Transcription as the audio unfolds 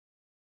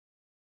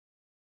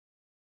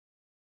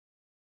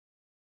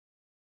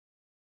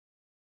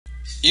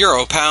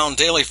Euro Pound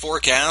Daily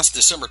Forecast,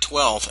 December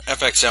 12th,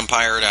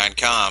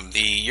 FXEmpire.com.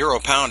 The Euro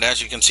Pound,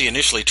 as you can see,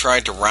 initially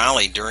tried to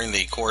rally during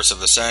the course of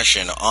the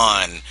session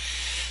on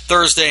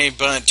Thursday,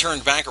 but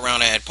turned back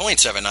around at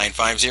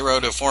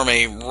 0.7950 to form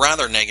a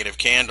rather negative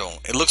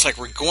candle. It looks like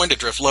we're going to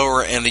drift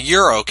lower, and the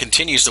euro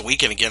continues to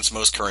weaken against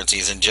most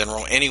currencies in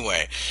general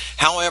anyway.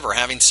 However,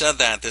 having said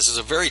that, this is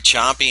a very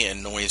choppy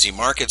and noisy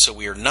market, so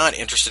we are not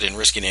interested in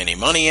risking any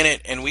money in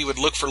it, and we would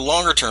look for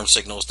longer-term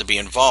signals to be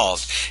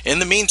involved. In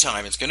the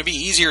meantime, it's going to be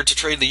easier to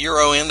trade the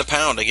euro and the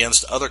pound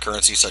against other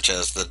currencies such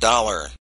as the dollar.